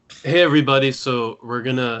Hey everybody, so we're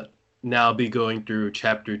gonna now be going through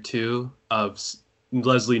chapter two of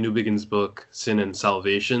Leslie Newbigin's book, Sin and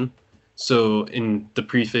Salvation. So in the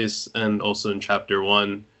preface and also in chapter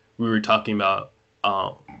one, we were talking about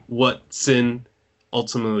what sin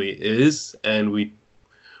ultimately is, and we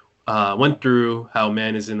went through how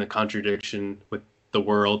man is in a contradiction with the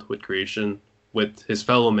world, with creation, with his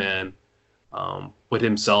fellow man, with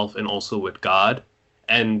himself, and also with God,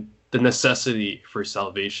 and the necessity for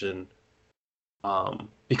salvation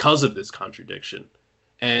because of this contradiction.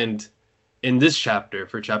 And in this chapter,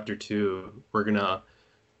 for chapter two, we're going to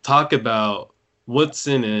talk about what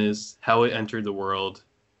sin is, how it entered the world,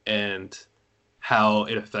 and how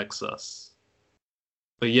it affects us.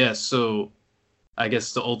 But yeah, so I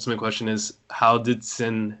guess the ultimate question is, how did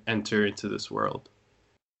sin enter into this world?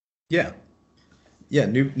 Yeah, yeah.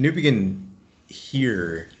 Newbigin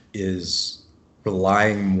here is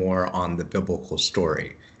relying more on the biblical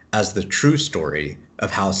story as the true story of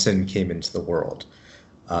how sin came into the world.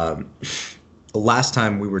 Um, Last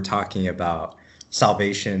time we were talking about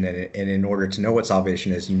salvation, and in order to know what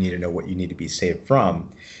salvation is, you need to know what you need to be saved from.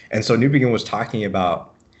 And so Newbigin was talking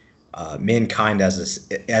about mankind as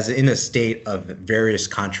in a state of various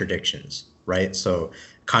contradictions, right? So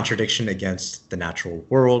contradiction against the natural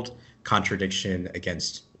world, contradiction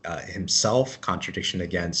against himself, contradiction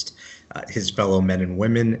against his fellow men and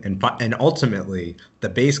women, and ultimately the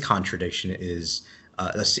base contradiction is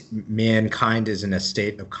mankind is in a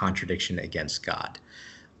state of contradiction against God.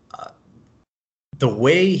 The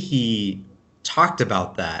way he talked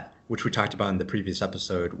about that, which we talked about in the previous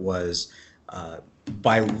episode, was uh,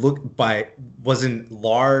 by was in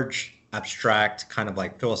large abstract kind of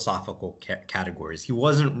like philosophical categories. He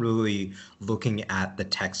wasn't really looking at the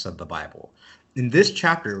text of the Bible. In this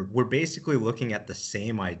chapter, we're basically looking at the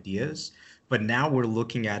same ideas, but now we're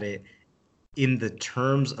looking at it in the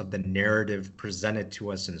terms of the narrative presented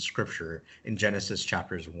to us in Scripture in Genesis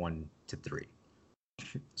chapters 1 to 3.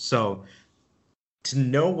 So to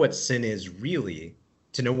know what sin is really,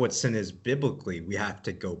 to know what sin is biblically, we have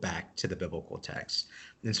to go back to the biblical text.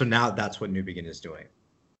 And so now that's what Newbigin is doing.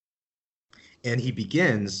 And he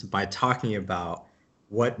begins by talking about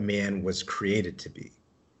what man was created to be.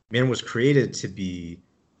 Man was created to be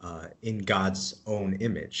in God's own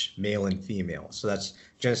image, male and female. So that's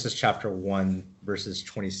Genesis chapter 1, verses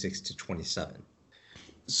 26 to 27.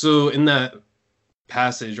 So in that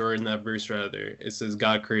passage, or in that verse rather, it says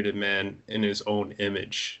God created man in his own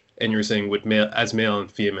image. And you're saying with male as male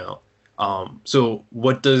and female. So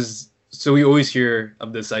what does so we always hear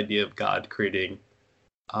of this idea of God creating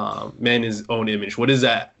man his own image. What does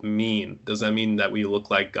that mean? Does that mean that we look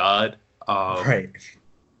like God? Right.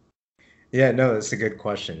 Yeah, no, that's a good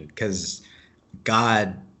question because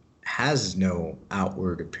God has no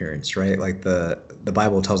outward appearance, right? Like the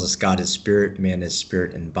Bible tells us God is spirit, man is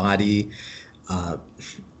spirit and body. Uh,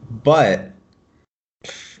 but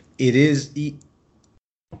it is it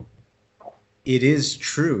is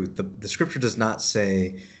true. The scripture does not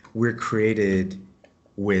say we're created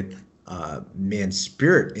with man's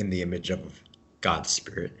spirit in the image of God's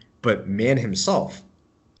spirit, but man himself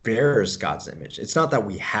bears God's image. It's not that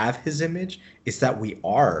we have his image, it's that we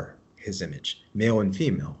are his image, male and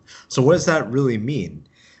female. So what does that really mean?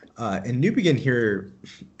 And Newbigin here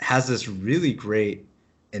has this really great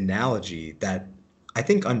analogy that I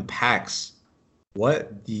think unpacks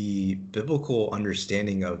what the biblical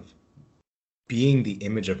understanding of being the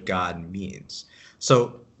image of God means.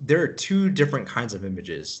 So there are two different kinds of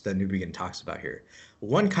images that Newbigin talks about here.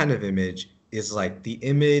 One kind of image is like the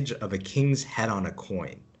image of a king's head on a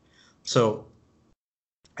coin. So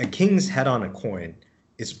a king's head on a coin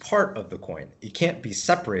is part of the coin. It can't be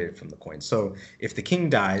separated from the coin. So if the king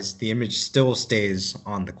dies, the image still stays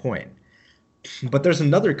on the coin. But there's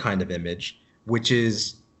another kind of image, which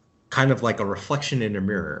is kind of like a reflection in a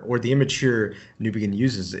mirror, or the image here Newbigin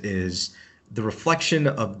uses is the reflection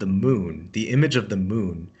of the moon, the image of the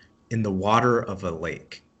moon in the water of a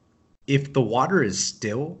lake. If the water is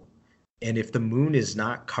still, and if the moon is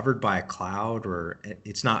not covered by a cloud or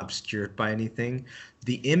it's not obscured by anything,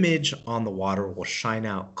 the image on the water will shine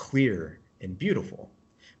out clear and beautiful.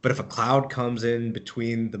 But if a cloud comes in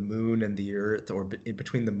between the moon and the earth, or in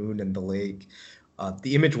between the moon and the lake,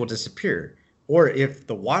 the image will disappear. Or if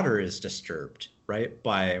the water is disturbed, right,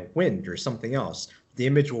 by wind or something else, the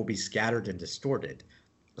image will be scattered and distorted.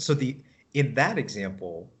 So the in that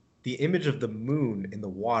example, the image of the moon in the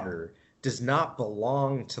water does not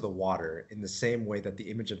belong to the water in the same way that the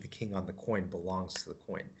image of the king on the coin belongs to the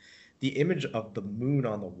coin. The image of the moon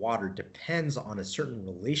on the water depends on a certain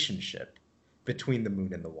relationship between the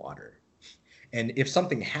moon and the water. And if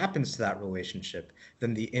something happens to that relationship,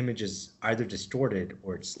 then the image is either distorted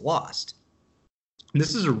or it's lost. And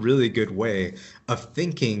this is a really good way of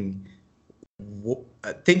thinking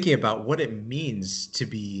about what it means to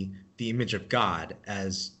be the image of God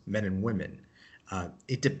as men and women.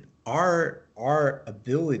 Our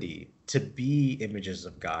ability to be images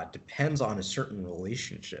of God depends on a certain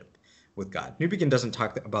relationship with God. Newbigin doesn't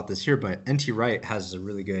talk about this here, but N.T. Wright has a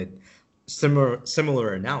really good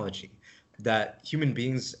similar analogy that human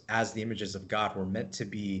beings as the images of God were meant to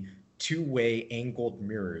be two-way angled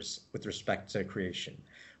mirrors with respect to creation.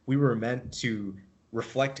 We were meant to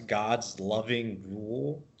reflect God's loving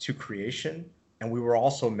rule to creation, and we were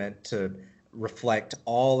also meant to reflect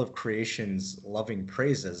all of creation's loving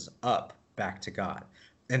praises up back to God.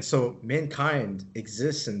 And so mankind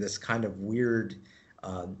exists in this kind of weird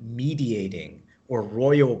mediating or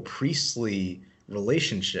royal priestly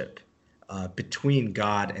relationship between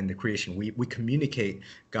God and the creation. We communicate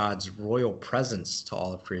God's royal presence to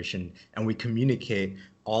all of creation, and we communicate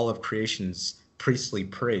all of creation's priestly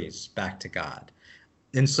praise back to God.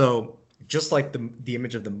 And so, just like the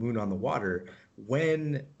image of the moon on the water,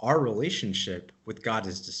 when our relationship with God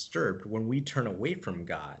is disturbed, when we turn away from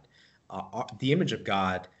God, the image of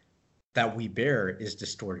God that we bear is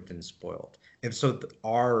distorted and spoiled. And so,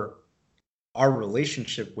 our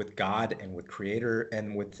relationship with God and with Creator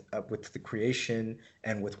and with the creation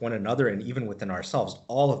and with one another and even within ourselves,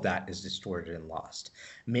 all of that is distorted and lost.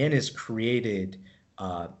 Man is created.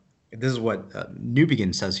 This is what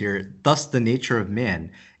Newbigin says here. Thus, the nature of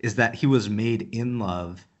man is that he was made in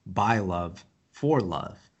love, by love, for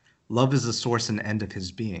love. Love is the source and end of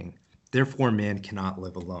his being. Therefore, man cannot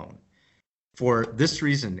live alone. For this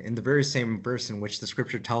reason, in the very same verse in which the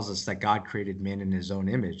scripture tells us that God created man in his own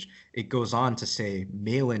image, it goes on to say,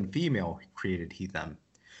 male and female created he them.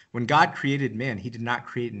 When God created man, he did not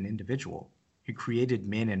create an individual. He created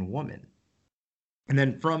man and woman. And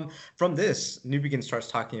then from this, Newbigin starts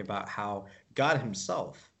talking about how God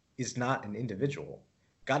himself is not an individual.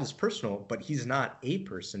 God is personal, but he's not a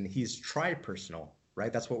person. He's tri-personal,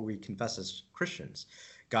 right? That's what we confess as Christians.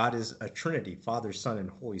 God is a Trinity, Father, Son, and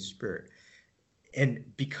Holy Spirit. And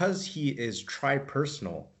because he is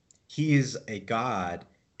tri-personal, he is a God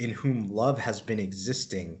in whom love has been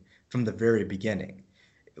existing from the very beginning.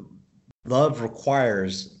 Love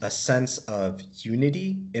requires a sense of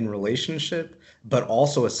unity in relationship, but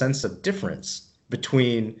also a sense of difference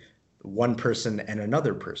between one person and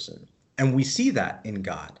another person. And we see that in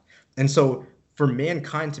God. And so for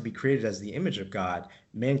mankind to be created as the image of God,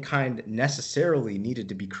 mankind necessarily needed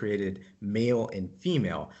to be created male and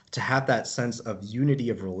female to have that sense of unity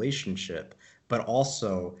of relationship, but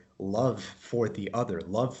also love for the other,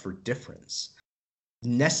 love for difference.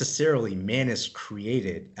 Necessarily, man is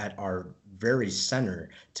created at our very center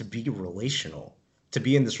to be relational, to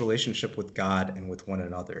be in this relationship with God and with one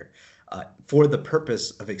another. For the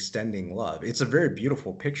purpose of extending love. It's a very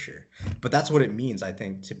beautiful picture, but that's what it means, I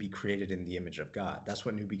think, to be created in the image of God. That's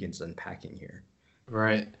what Newbigin's unpacking here.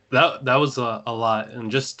 Right. That was a lot.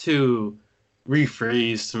 And just to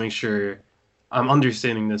rephrase to make sure I'm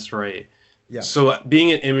understanding this right. Yeah. So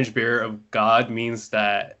being an image bearer of God means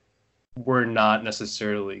that we're not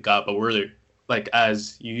necessarily God, but we're like,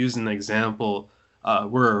 as you use an example,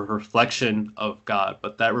 we're a reflection of God,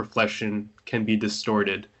 but that reflection can be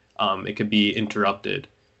distorted. It could be interrupted.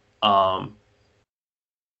 And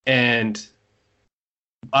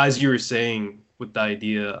as you were saying, with the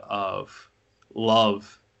idea of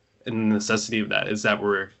love and the necessity of that is that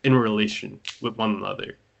we're in relation with one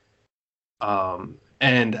another.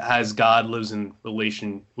 And as God lives in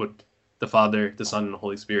relation with the Father, the Son, and the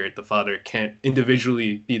Holy Spirit, the Father can't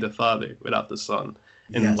individually be the Father without the Son.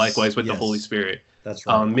 And Yes, likewise with the yes. Holy Spirit. That's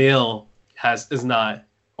right. Male is not,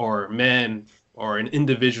 or man, or an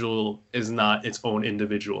individual is not its own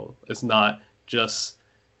individual. It's not just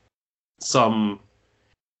some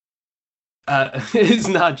it's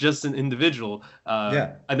not just an individual.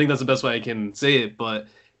 Yeah. I think that's the best way I can say it, but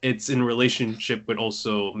it's in relationship with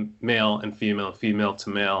also male and female, female to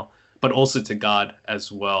male, but also to God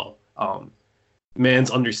as well.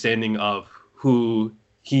 Man's understanding of who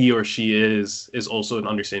he or she is also an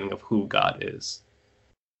understanding of who God is.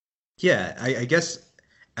 Yeah, I guess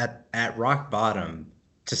at rock bottom,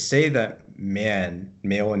 to say that man,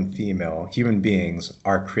 male and female, human beings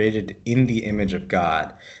are created in the image of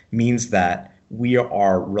God means that we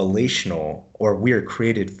are relational, or we are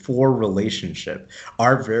created for relationship.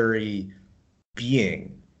 Our very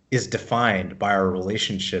being is defined by our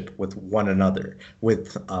relationship with one another,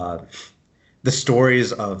 with The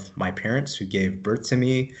stories of my parents who gave birth to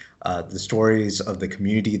me, the stories of the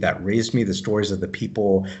community that raised me, the stories of the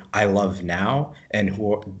people I love now, and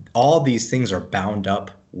all these things are bound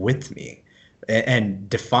up with me and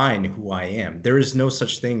define who I am. There is no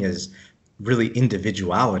such thing as really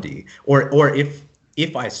individuality, or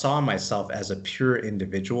if I saw myself as a pure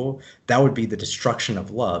individual, that would be the destruction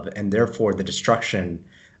of love and therefore the destruction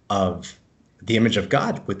of the image of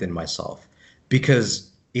God within myself,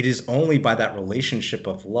 because it is only by that relationship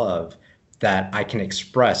of love that I can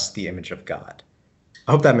express the image of God.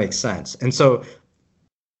 I hope that makes sense. And so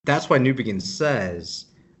that's why Newbigin says,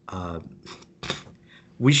 uh,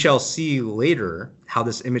 we shall see later how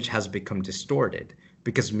this image has become distorted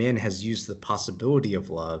because man has used the possibility of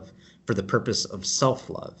love for the purpose of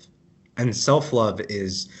self-love. And self-love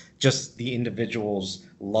is just the individual's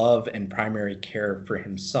love and primary care for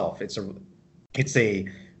himself. It's a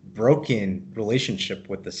broken relationship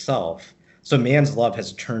with the self. So man's love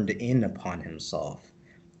has turned in upon himself.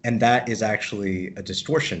 And that is actually a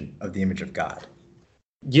distortion of the image of God.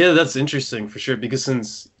 Yeah, that's interesting for sure, because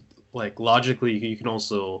since like logically you can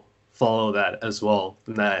also follow that as well,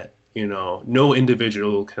 that no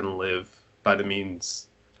individual can live by the means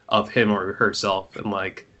of him or herself, and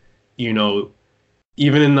like you know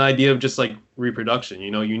even in the idea of just like reproduction,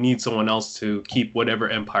 you need someone else to keep whatever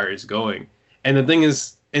empire is going. And the thing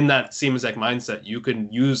is, in that same exact mindset, you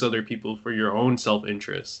can use other people for your own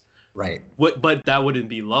self-interest. Right. But that wouldn't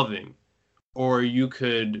be loving. Or you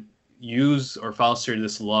could use or foster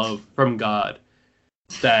this love from God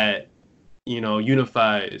that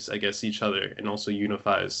unifies, I guess, each other, and also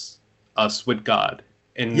unifies us with God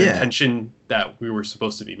and the Yeah. intention that we were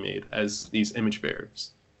supposed to be made as these image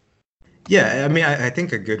bearers. Yeah. I mean, I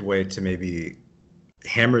think a good way to maybe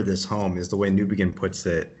hammer this home is the way Newbigin puts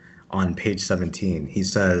it on page 17. He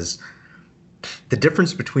says, the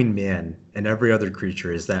difference between man and every other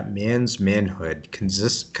creature is that man's manhood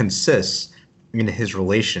consists in his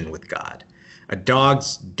relation with God. A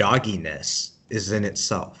dog's dogginess is in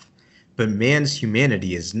itself, but man's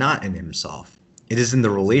humanity is not in himself. It is in the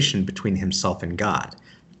relation between himself and God.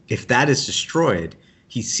 If that is destroyed,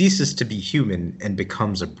 he ceases to be human and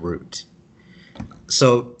becomes a brute.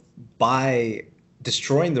 So by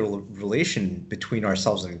destroying the relation between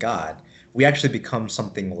ourselves and God, we actually become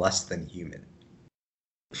something less than human.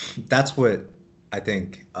 That's what I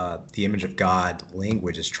think the image of God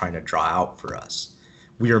language is trying to draw out for us.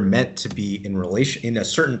 We are meant to be in a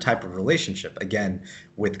certain type of relationship, again,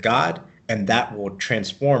 with God, and that will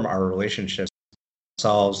transform our relationships with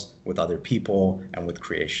ourselves, with other people, and with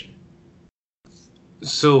creation.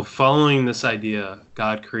 So following this idea,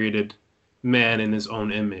 God created man in his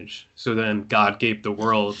own image. So then God gave the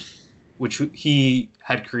world, which he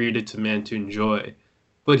had created to man to enjoy,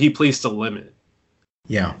 but he placed a limit.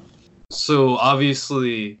 Yeah. So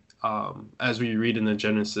obviously, as we read in the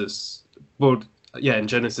Genesis, in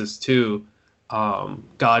Genesis 2,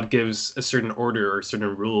 God gives a certain order or a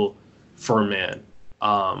certain rule for man,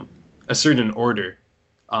 a certain order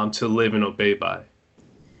to live and obey by.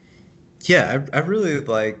 Yeah, I really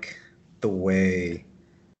like the way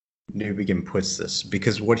Newbigin puts this,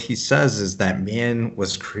 because what he says is that man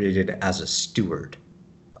was created as a steward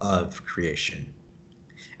of creation.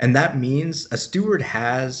 And that means a steward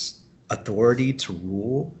has authority to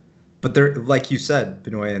rule, but there, like you said,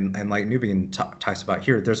 Binoy, and like Newbigin talks about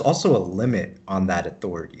here, there's also a limit on that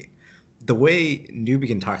authority. The way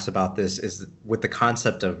Newbigin talks about this is with the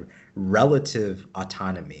concept of relative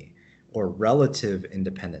autonomy or relative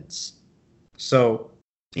independence. So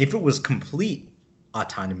if it was complete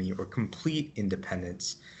autonomy or complete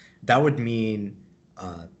independence, that would mean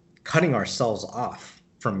cutting ourselves off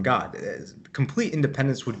from God. Complete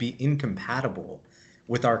independence would be incompatible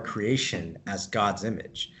with our creation as God's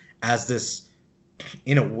image, as this,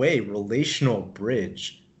 in a way, relational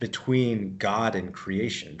bridge between God and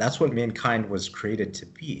creation. That's what mankind was created to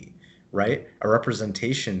be, right? A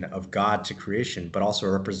representation of God to creation, but also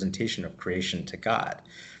a representation of creation to God.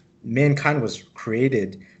 Mankind was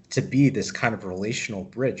created to be this kind of relational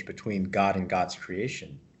bridge between God and God's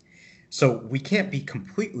creation. So we can't be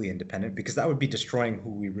completely independent because that would be destroying who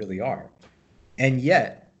we really are. And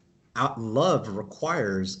yet, love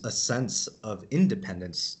requires a sense of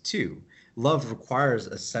independence too. Love requires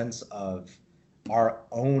a sense of our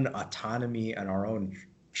own autonomy and our own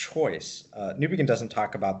choice. Newbigin doesn't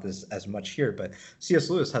talk about this as much here, but C.S.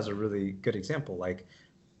 Lewis has a really good example. Like,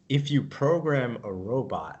 if you program a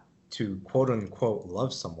robot to quote unquote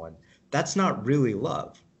love someone, that's not really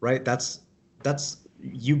love, right? That's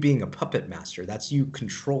you being a puppet master. That's you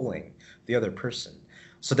controlling the other person.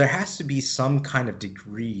 So there has to be some kind of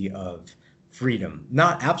degree of freedom,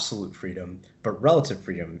 not absolute freedom, but relative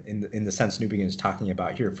freedom in the sense Newbigin is talking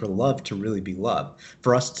about here, for love to really be love,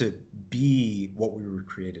 for us to be what we were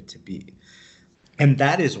created to be. And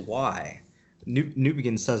that is why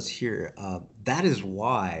Newbigin says here, that is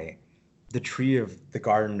why the tree of the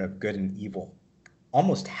garden of good and evil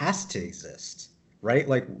almost has to exist, right?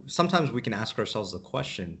 Like sometimes we can ask ourselves the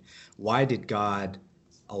question, why did God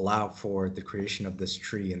allow for the creation of this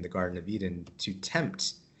tree in the Garden of Eden to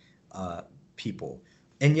tempt uh, people,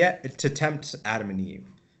 and yet to tempt Adam and Eve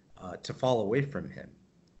to fall away from him?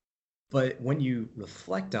 But when you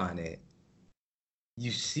reflect on it,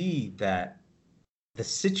 you see that the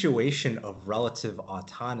situation of relative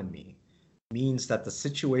autonomy means that the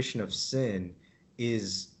situation of sin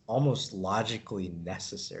is almost logically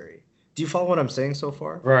necessary. Do you follow what I'm saying so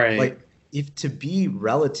far? Right. Like, if to be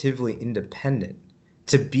relatively independent,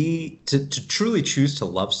 to truly choose to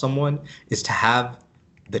love someone is to have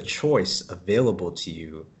the choice available to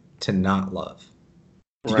you to not love.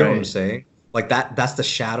 Do you get what I'm Right. saying? Like that's the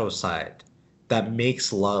shadow side that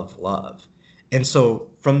makes love love. And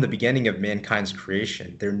so from the beginning of mankind's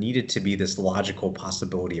creation, there needed to be this logical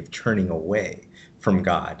possibility of turning away from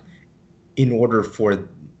God in order for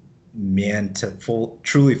man to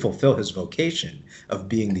truly fulfill his vocation of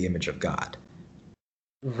being the image of God.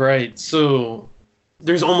 Right. So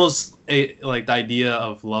there's almost a like the idea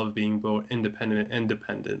of love being both independent and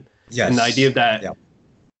independent. And the idea Yes. that Yeah.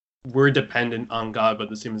 we're dependent on God, but at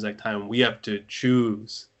the same exact time we have to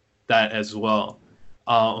choose that as well.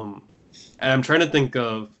 Um and I'm trying to think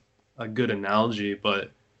of a good analogy,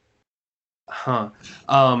 but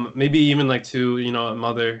maybe even like to, a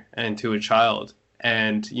mother and to a child.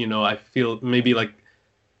 And, I feel maybe like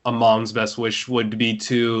a mom's best wish would be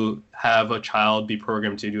to have a child be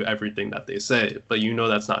programmed to do everything that they say, but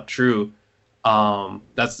that's not true.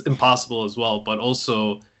 That's impossible as well. But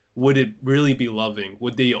also, would it really be loving?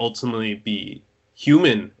 Would they ultimately be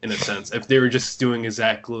human in a sense if they were just doing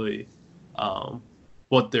exactly um,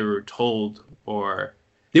 what they were told? Or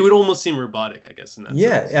they would almost seem robotic, I guess, in that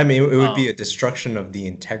Yeah, sense. I mean, it would be a Um, destruction of the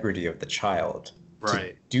integrity of the child to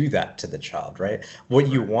right, do that to the child, right? What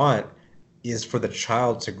you right, want is for the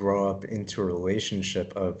child to grow up into a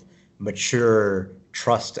relationship of mature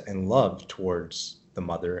trust and love towards the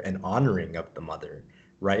mother and honoring of the mother,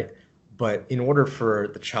 right? But in order for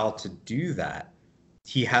the child to do that,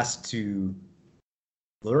 he has to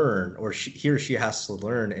learn, or he or she has to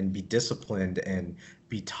learn and be disciplined and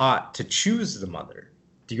be taught to choose the mother.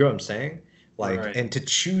 Do you get what I'm saying? Like, right. and to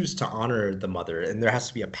choose to honor the mother. And there has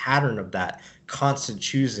to be a pattern of that constant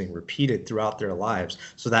choosing repeated throughout their lives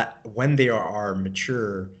so that when they are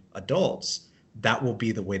mature adults, that will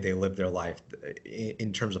be the way they live their life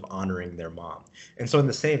in terms of honoring their mom. And so, in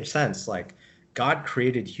the same sense, like, God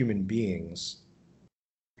created human beings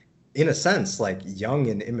in a sense, like young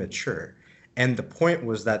and immature. And the point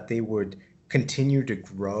was that they would continue to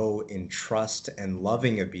grow in trust and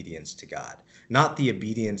loving obedience to God. Not the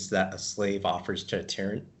obedience that a slave offers to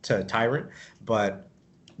a tyrant, but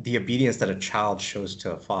the obedience that a child shows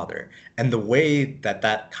to a father. And the way that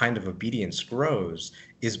that kind of obedience grows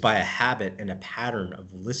is by a habit and a pattern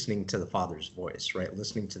of listening to the father's voice, right?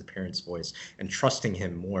 Listening to the parent's voice and trusting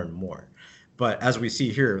him more and more. But as we see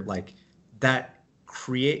here, like that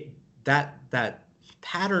create that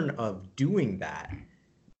pattern of doing that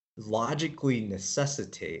logically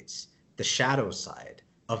necessitates the shadow side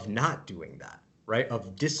of not doing that, right?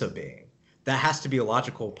 Of disobeying. That has to be a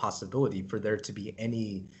logical possibility for there to be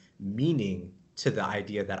any meaning to the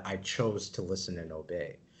idea that I chose to listen and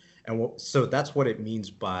obey. And so that's what it means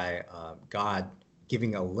by God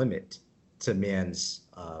giving a limit to man's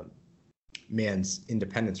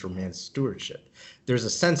independence or man's stewardship. There's a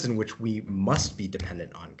sense in which we must be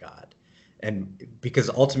dependent on God. And because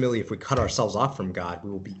ultimately, if we cut ourselves off from God, we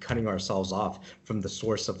will be cutting ourselves off from the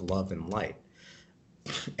source of love and light.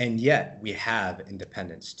 And yet, we have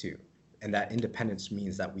independence too. And that independence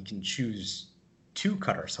means that we can choose to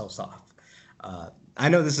cut ourselves off. I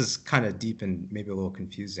know this is kind of deep and maybe a little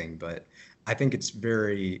confusing, but I think it's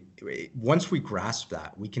very, once we grasp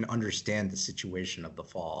that, we can understand the situation of the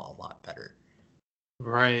fall a lot better.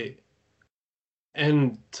 Right.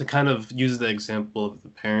 And to kind of use the example of the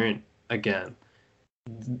parent again,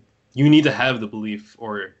 you need to have the belief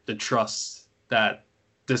or the trust that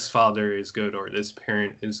this father is good or this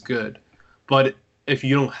parent is good. But if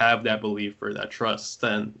you don't have that belief or that trust,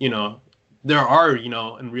 then, there are,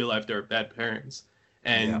 in real life, there are bad parents.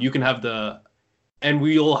 Yeah. And you can have and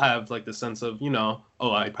we all have like the sense of,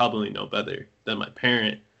 oh, I probably know better than my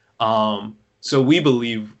parent. So we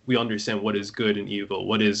believe we understand what is good and evil,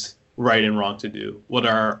 what is right and wrong to do, what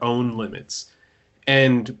are our own limits.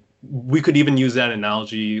 And we could even use that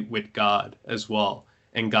analogy with God as well,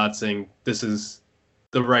 and God saying this is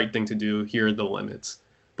the right thing to do, here are the limits.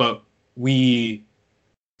 But we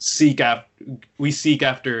seek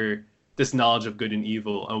after this knowledge of good and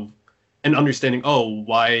evil, of and understanding, oh,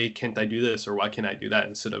 why can't I do this or why can't I do that,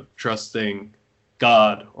 instead of trusting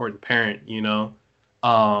God or the parent,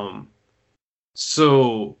 um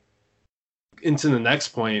so into the next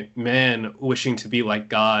point, man wishing to be like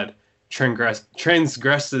God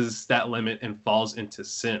transgresses that limit and falls into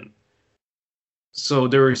sin. So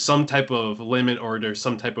there is some type of limit, or there's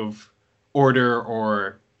some type of order,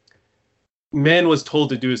 or man was told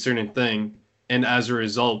to do a certain thing, and as a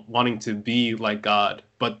result wanting to be like God,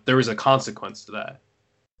 but there was a consequence to that.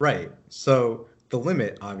 Right. So the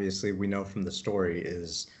limit, obviously, we know from the story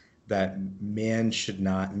is that men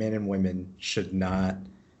and women should not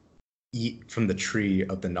eat from the tree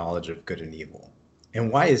of the knowledge of good and evil.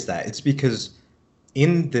 And why is that? It's because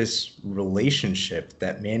in this relationship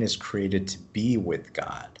that man is created to be with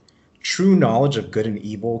God, true knowledge of good and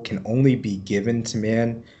evil can only be given to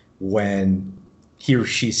man when he or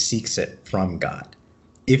she seeks it from God.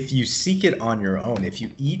 If you seek it on your own, if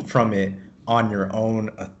you eat from it on your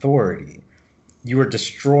own authority, you are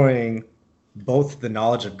destroying both the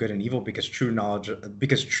knowledge of good and evil, because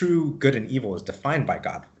true good and evil is defined by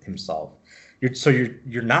God himself.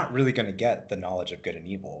 You're not really going to get the knowledge of good and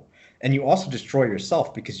evil. And you also destroy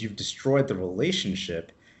yourself because you've destroyed the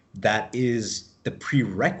relationship that is the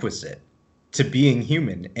prerequisite to being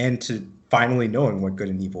human and to finally knowing what good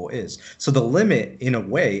and evil is. So the limit, in a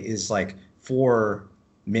way, is like for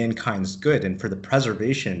mankind's good and for the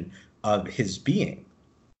preservation of his being.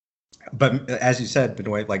 But as you said,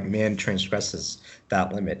 Benoit, like man transgresses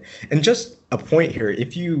that limit. And just a point here,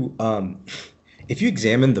 if you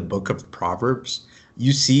examine the book of Proverbs,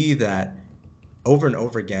 you see that over and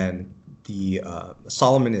over again, the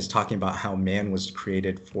Solomon is talking about how man was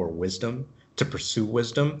created for wisdom, to pursue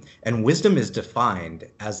wisdom, and wisdom is defined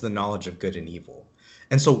as the knowledge of good and evil.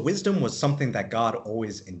 And so wisdom was something that God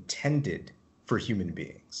always intended for human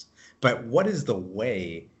beings. But what is the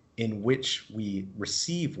way in which we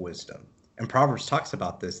receive wisdom? And Proverbs talks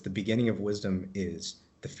about this. The beginning of wisdom is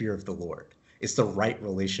the fear of the Lord. It's the right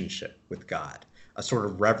relationship with God. A sort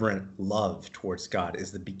of reverent love towards God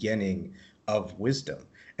is the beginning of wisdom.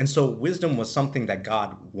 And so wisdom was something that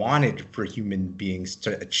God wanted for human beings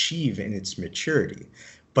to achieve in its maturity,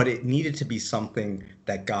 but it needed to be something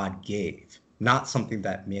that God gave, not something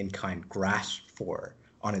that mankind grasped for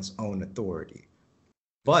on its own authority.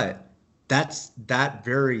 But the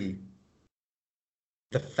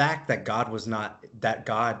fact that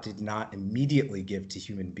God did not immediately give to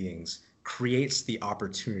human beings creates the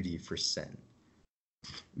opportunity for sin.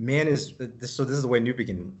 This is the way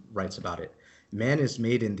Newbigin writes about it. Man is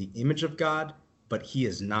made in the image of God, but he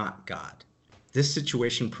is not God. This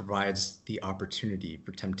situation provides the opportunity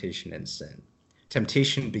for temptation and sin.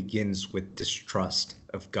 Temptation begins with distrust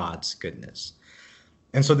of God's goodness.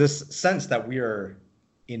 And so this sense that we are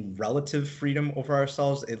in relative freedom over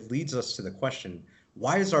ourselves, it leads us to the question,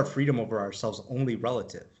 why is our freedom over ourselves only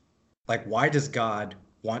relative? Like, why does God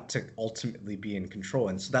want to ultimately be in control?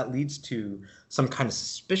 And so that leads to some kind of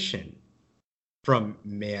suspicion from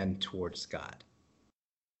man towards God.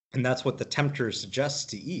 And that's what the tempter suggests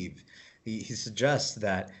to Eve. He suggests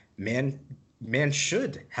that man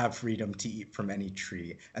should have freedom to eat from any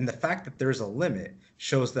tree. And the fact that there's a limit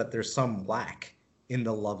shows that there's some lack in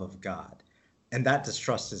the love of God. And that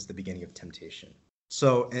distrust is the beginning of temptation.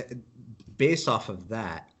 So based off of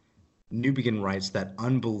that, Newbigin writes that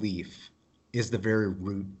unbelief is the very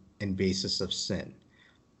root and basis of sin.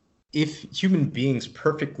 If human beings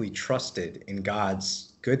perfectly trusted in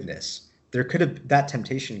God's goodness, that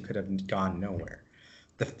temptation could have gone nowhere.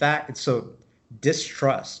 So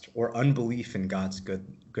distrust or unbelief in God's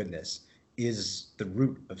goodness is the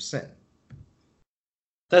root of sin.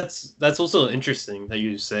 That's also interesting that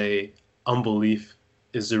you say unbelief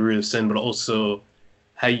is the root of sin, but also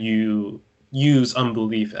how you use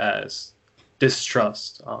unbelief as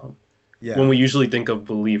distrust. When we usually think of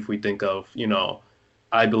belief, we think of,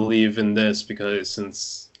 I believe in this because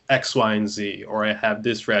since X, Y, and Z, or I have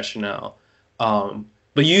this rationale.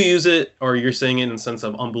 But you use it, or you're saying it in the sense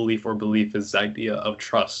of unbelief or belief is the idea of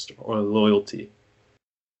trust or loyalty.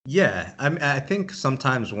 Yeah, I think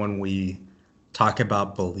sometimes when we talk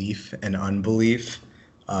about belief and unbelief,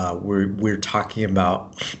 we're talking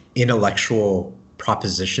about intellectual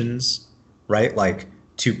propositions, right? Like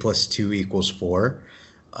 2 + 2 = 4,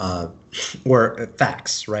 or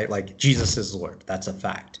facts, right? Like Jesus is Lord, that's a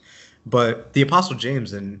fact. But the Apostle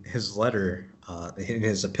James, in his letter, in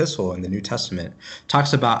his epistle in the New Testament,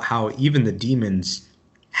 talks about how even the demons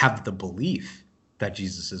have the belief that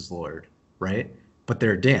Jesus is Lord, right? But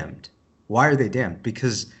they're damned. Why are they damned?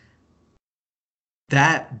 Because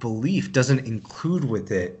that belief doesn't include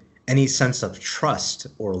with it any sense of trust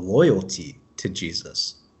or loyalty to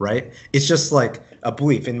Jesus, right? It's just like a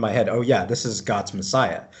belief in my head, oh yeah, this is God's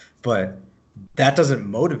Messiah. But that doesn't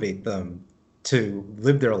motivate them to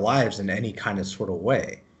live their lives in any kind of sort of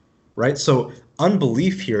way, right? So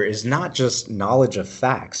unbelief here is not just knowledge of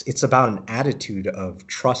facts, it's about an attitude of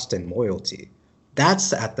trust and loyalty.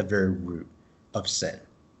 That's at the very root of sin.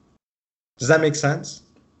 Does that make sense?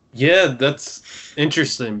 Yeah, that's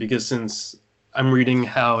interesting because since I'm reading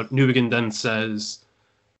how Newbigin then says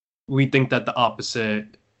we think that the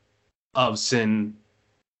opposite of sin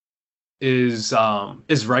is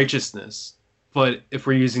righteousness. But if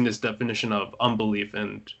we're using this definition of unbelief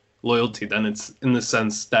and loyalty, then it's in the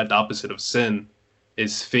sense that the opposite of sin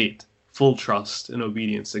is faith, full trust and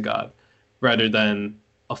obedience to God, rather than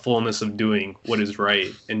a fullness of doing what is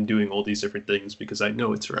right and doing all these different things because I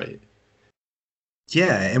know it's right.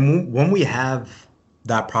 Yeah, and when we have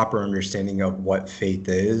that proper understanding of what faith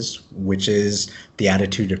is, which is the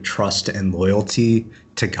attitude of trust and loyalty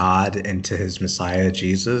to God and to his Messiah,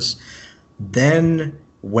 Jesus, then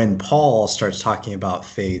when Paul starts talking about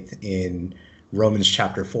faith in Romans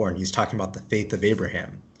chapter 4, and he's talking about the faith of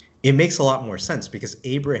Abraham, it makes a lot more sense because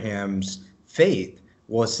Abraham's faith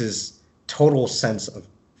was his total sense of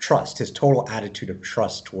trust, his total attitude of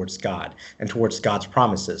trust towards God and towards God's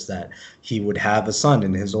promises that he would have a son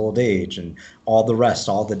in his old age and all the rest,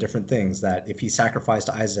 all the different things that if he sacrificed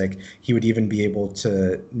Isaac, he would even be able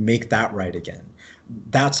to make that right again.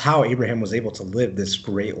 That's how Abraham was able to live this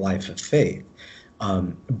great life of faith.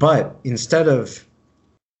 But instead of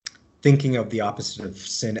thinking of the opposite of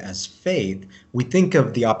sin as faith, we think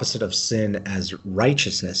of the opposite of sin as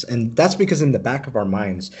righteousness. And that's because in the back of our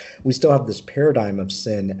minds, we still have this paradigm of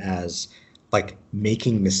sin as like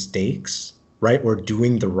making mistakes, right? Or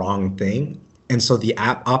doing the wrong thing. And so the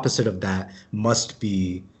opposite of that must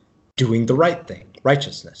be doing the right thing,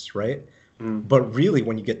 righteousness, right? But really,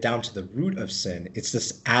 when you get down to the root of sin, it's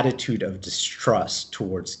this attitude of distrust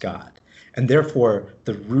towards God. And therefore,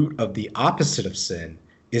 the root of the opposite of sin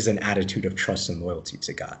is an attitude of trust and loyalty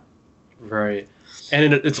to God. Right.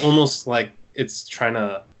 And it's almost like it's trying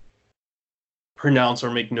to pronounce or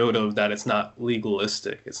make note of that it's not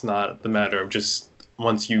legalistic. It's not the matter of just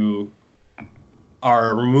once you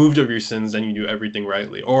are removed of your sins, then you do everything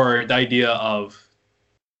rightly. Or the idea of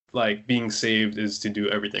like being saved is to do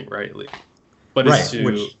everything rightly. But Right, it's to,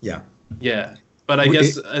 which, yeah. yeah. But I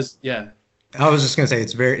guess as, yeah. I was just going to say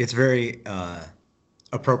it's very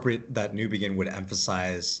appropriate that Newbigin would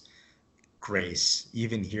emphasize grace,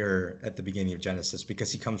 even here at the beginning of Genesis,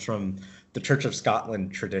 because he comes from the Church of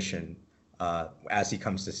Scotland tradition as he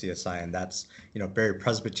comes to CSI, and that's very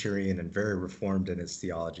Presbyterian and very reformed in its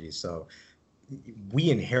theology. So we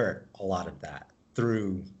inherit a lot of that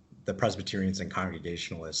through the Presbyterians and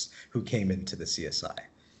Congregationalists who came into the CSI.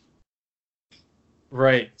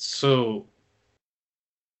 Right. So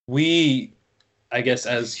we, I guess,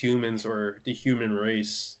 as humans or the human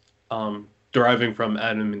race, deriving from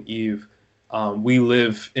Adam and Eve, we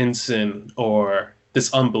live in sin or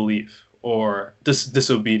this unbelief or this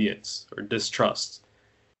disobedience or distrust.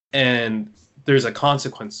 And there's a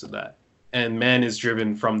consequence to that. And man is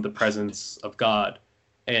driven from the presence of God.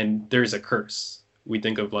 And there's a curse. We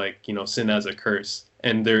think of sin as a curse.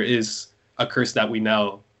 And there is a curse that we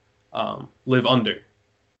now live under.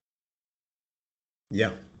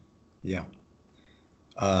 Yeah.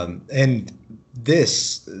 And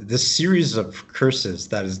this series of curses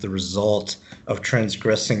that is the result of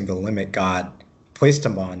transgressing the limit God placed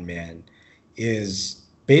upon man is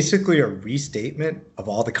basically a restatement of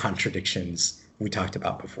all the contradictions we talked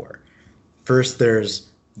about before. First, there's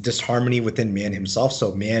disharmony within man himself.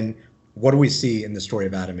 So man, what do we see in the story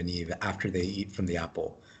of Adam and Eve after they eat from the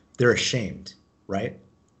apple? They're ashamed, right?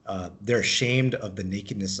 They're ashamed of the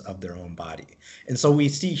nakedness of their own body. And so we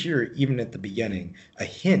see here, even at the beginning, a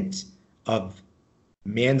hint of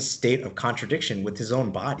man's state of contradiction with his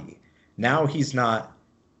own body. Now his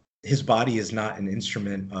body is not an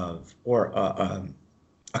instrument of, or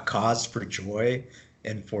a cause for joy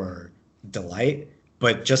and for delight,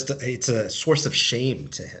 but just it's a source of shame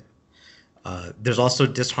to him. There's also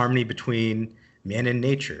disharmony between man and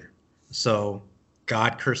nature. So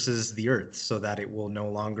God curses the earth so that it will no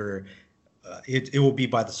longer, it will be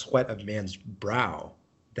by the sweat of man's brow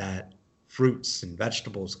that fruits and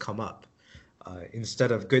vegetables come up.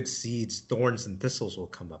 Instead of good seeds, thorns and thistles will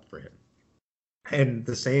come up for him. And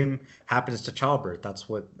the same happens to childbirth. That's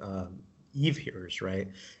what Eve hears, right?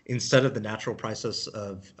 Instead of the natural process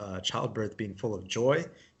of childbirth being full of joy,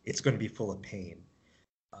 it's going to be full of pain.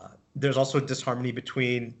 There's also disharmony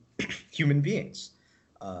between human beings.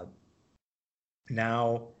 Uh,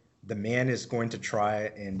 Now the man is going to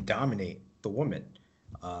try and dominate the woman.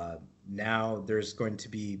 Uh, Now there's going to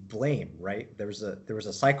be blame, right? There was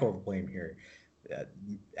a cycle of blame here. Uh,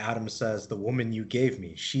 Adam says, "The woman you gave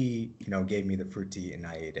me, she, gave me the fruit to eat, and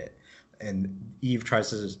I ate it." And Eve tries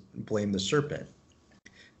to blame the serpent.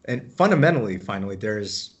 And fundamentally, finally,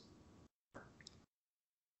 there's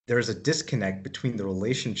a disconnect between the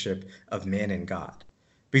relationship of man and God.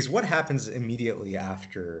 Because what happens immediately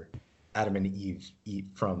after Adam and Eve eat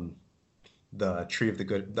from the tree of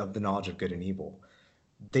the knowledge of good and evil?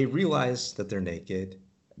 They realize that they're naked,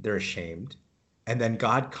 they're ashamed, and then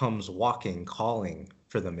God comes walking, calling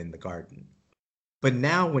for them in the garden. But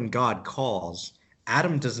now when God calls,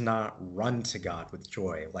 Adam does not run to God with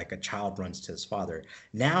joy like a child runs to his father.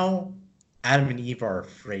 Now Adam and Eve are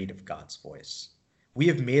afraid of God's voice. We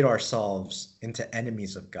have made ourselves into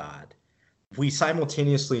enemies of God. We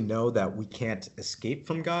simultaneously know that we can't escape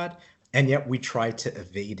from God, and yet we try to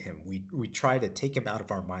evade him. We try to take him out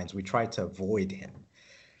of our minds. We try to avoid him.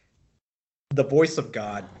 The voice of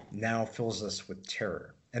God now fills us with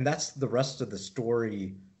terror. And that's the rest of the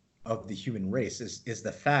story of the human race is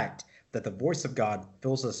the fact that the voice of God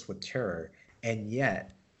fills us with terror, and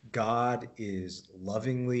yet God is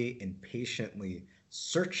lovingly and patiently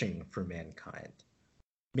searching for mankind.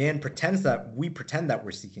 We pretend that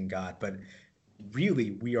we're seeking God, but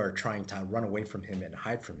really we are trying to run away from him and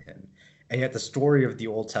hide from him. And yet the story of the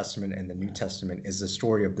Old Testament and the New Testament is the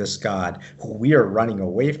story of this God who we are running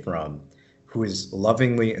away from, who is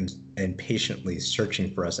lovingly and patiently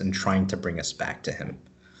searching for us and trying to bring us back to him.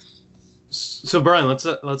 So Brian,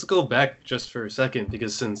 let's go back just for a second,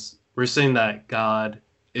 because since we're saying that God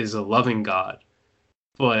is a loving God,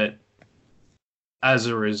 but as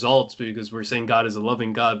a result, because we're saying God is a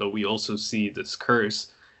loving God, but we also see this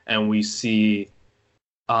curse, and we see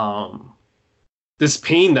this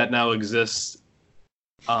pain that now exists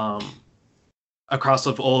across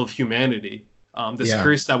of all of humanity, this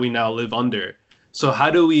curse that we now live under. So how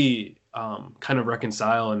do we kind of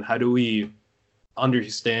reconcile, and how do we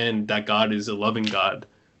understand that God is a loving God,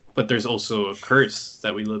 but there's also a curse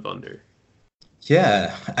that we live under?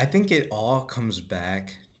 Yeah, I think it all comes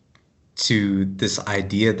back to this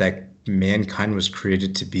idea that mankind was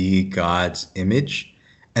created to be God's image.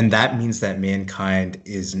 And that means that mankind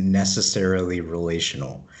is necessarily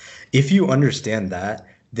relational. If you understand that,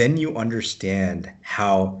 then you understand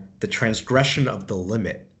how the transgression of the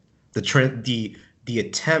limit, the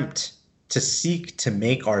attempt to seek to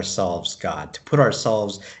make ourselves God, to put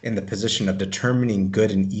ourselves in the position of determining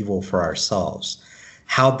good and evil for ourselves,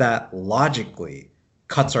 how that logically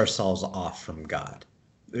cuts ourselves off from God.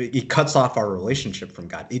 It cuts off our relationship from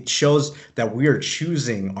God. It shows that we are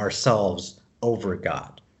choosing ourselves over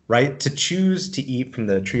God, right? To choose to eat from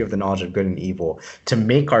the tree of the knowledge of good and evil, to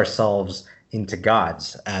make ourselves into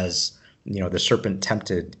gods, as the serpent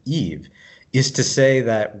tempted Eve, is to say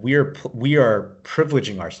that we are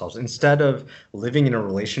privileging ourselves. Instead of living in a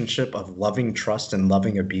relationship of loving trust and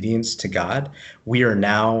loving obedience to God, we are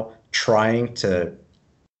now trying to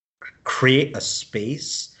create a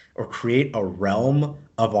space or create a realm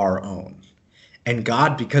of our own. And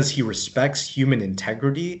God, because he respects human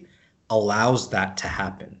integrity, allows that to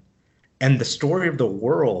happen. And the story of the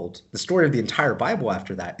world, the story of the entire Bible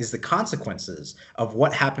after that, is the consequences of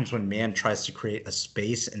what happens when man tries to create a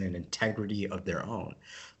space and an integrity of their own.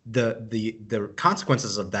 The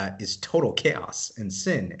consequences of that is total chaos and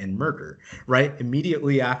sin and murder, right?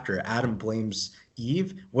 Immediately after Adam blames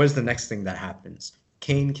Eve, what is the next thing that happens?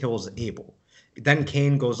 Cain kills Abel. Then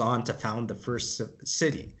Cain goes on to found the first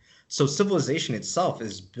city. So civilization itself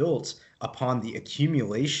is built upon the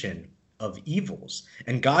accumulation of evils.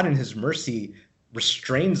 And God in his mercy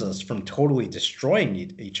restrains us from totally destroying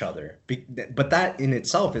each other. But that in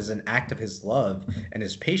itself is an act of his love and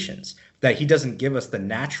his patience, that he doesn't give us the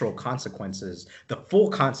natural consequences, the full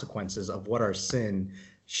consequences of what our sin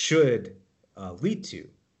should lead to,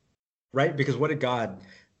 right? Because what did God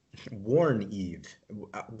warn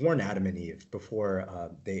Adam and Eve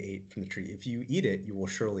before they ate from the tree? If you eat it, you will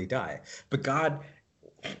surely die. But God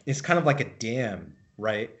is kind of like a dam,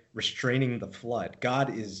 right? Restraining the flood.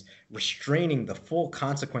 God is restraining the full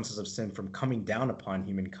consequences of sin from coming down upon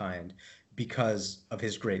humankind because of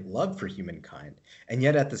his great love for humankind. And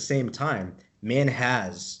yet at the same time, man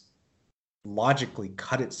has logically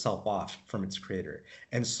cut itself off from its creator.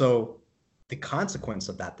 And so the consequence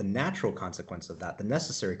of that, the natural consequence of that, the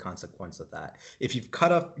necessary consequence of that, if you've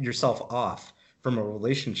cut yourself off from a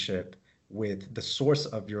relationship with the source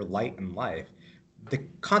of your light and life, the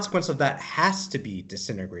consequence of that has to be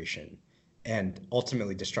disintegration and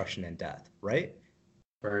ultimately destruction and death, right?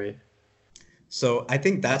 Right. So I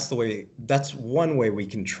think that's one way we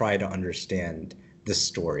can try to understand this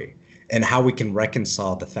story and how we can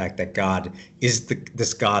reconcile the fact that God is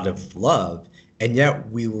this God of love, and yet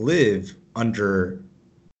we live under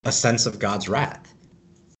a sense of God's wrath.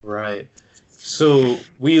 Right. So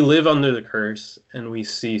we live under the curse, and we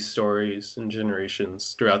see stories and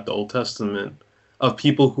generations throughout the Old Testament of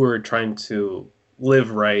people who are trying to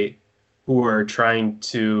live right, who are trying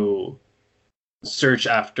to search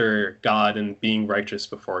after God and being righteous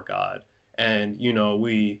before God. And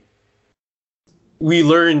we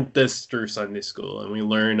learn this through Sunday school, and we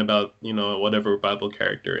learn about whatever Bible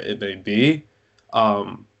character it may be.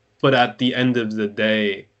 But at the end of the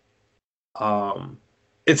day, um,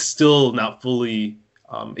 it's still not fully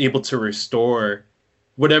able to restore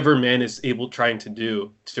whatever man is able trying to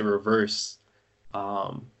do to reverse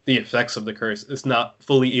the effects of the curse. It's not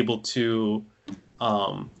fully able to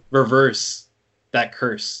reverse that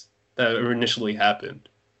curse that initially happened,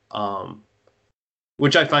 um,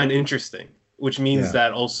 which I find interesting. Which means Yeah.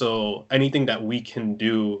 that also anything that we can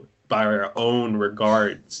do by our own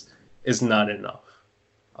regards is not enough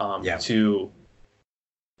Yeah. to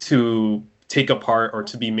take apart or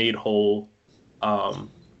to be made whole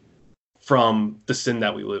from the sin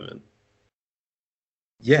that we live in.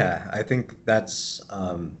 Yeah, I think that's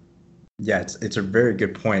yeah, it's a very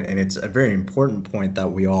good point, and it's a very important point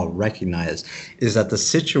that we all recognize is that the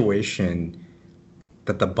situation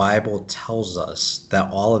that the Bible tells us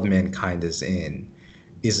that all of mankind is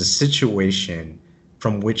a situation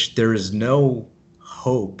from which there is no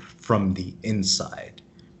hope from the inside,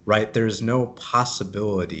 right? There is no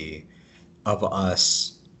possibility of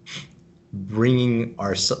us restoring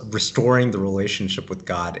the relationship with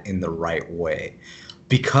God in the right way,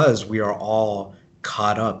 because we are all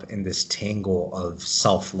caught up in this tangle of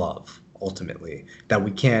self-love ultimately that we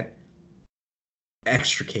can't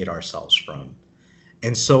extricate ourselves from.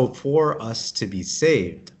 And so for us to be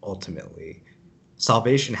saved ultimately,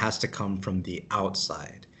 salvation has to come from the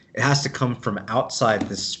outside. It has to come from outside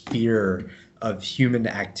the sphere of human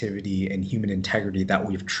activity and human integrity that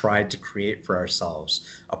we've tried to create for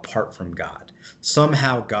ourselves apart from God.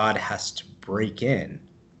 Somehow God has to break in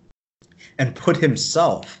and put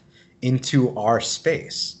himself into our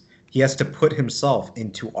space. He has to put himself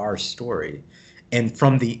into our story. And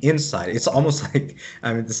from the inside, it's almost like,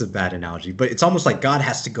 I mean, this is a bad analogy, but it's almost like God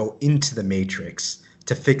has to go into the matrix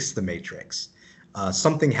to fix the matrix.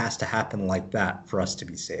 Something has to happen like that for us to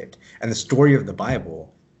be saved. And the story of the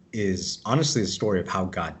Bible is honestly the story of how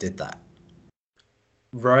God did that.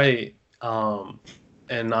 Right.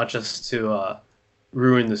 And not just to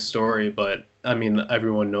ruin the story, but I mean,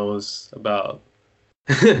 everyone knows about,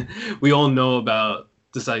 we all know about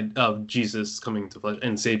this idea of Jesus coming to flesh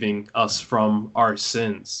and saving us from our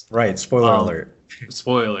sins. Right. Spoiler Um, alert.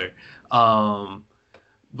 Spoiler.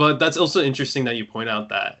 But that's also interesting that you point out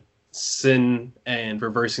that sin and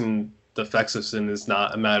reversing the effects of sin is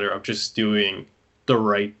not a matter of just doing the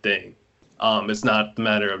right thing. It's not the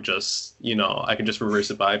matter of just, I can just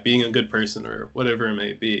reverse it by being a good person or whatever it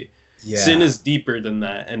may be. Sin Yeah. is deeper than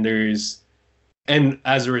that, and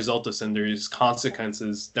as a result of sin, there's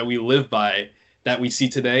consequences that we live by that we see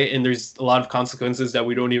today, and there's a lot of consequences that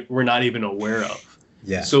we're not even aware of.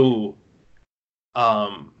 Yeah. So,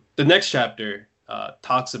 the next chapter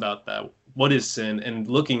talks about that. What is sin, and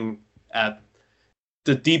looking at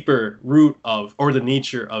the deeper root of or the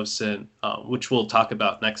nature of sin, which we'll talk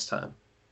about next time.